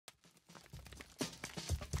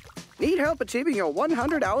Need help achieving your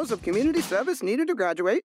 100 hours of community service needed to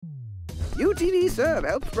graduate? UTDserv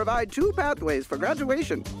helps provide 2 pathways for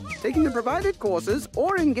graduation, taking the provided courses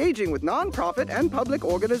or engaging with nonprofit and public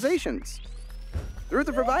organizations. Through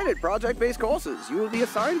the provided project-based courses, you will be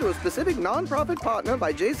assigned to a specific nonprofit partner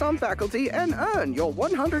by JSOM faculty and earn your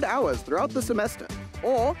 100 hours throughout the semester.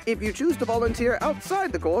 Or, if you choose to volunteer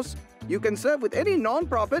outside the course, you can serve with any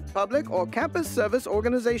nonprofit, public, or campus service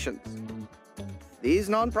organizations. These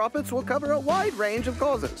nonprofits will cover a wide range of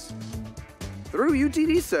causes. Through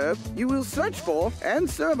UTDserv, you will search for and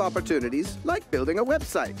serve opportunities like building a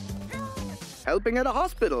website, helping at a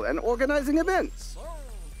hospital and organizing events.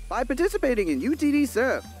 By participating in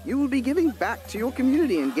UTDserv, you will be giving back to your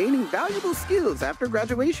community and gaining valuable skills after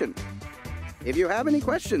graduation. If you have any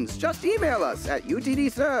questions, just email us at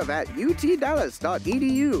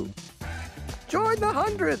utdserv@utdallas.edu. Join the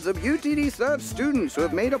hundreds of UTDserv students who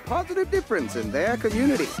have made a positive difference in their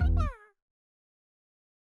community.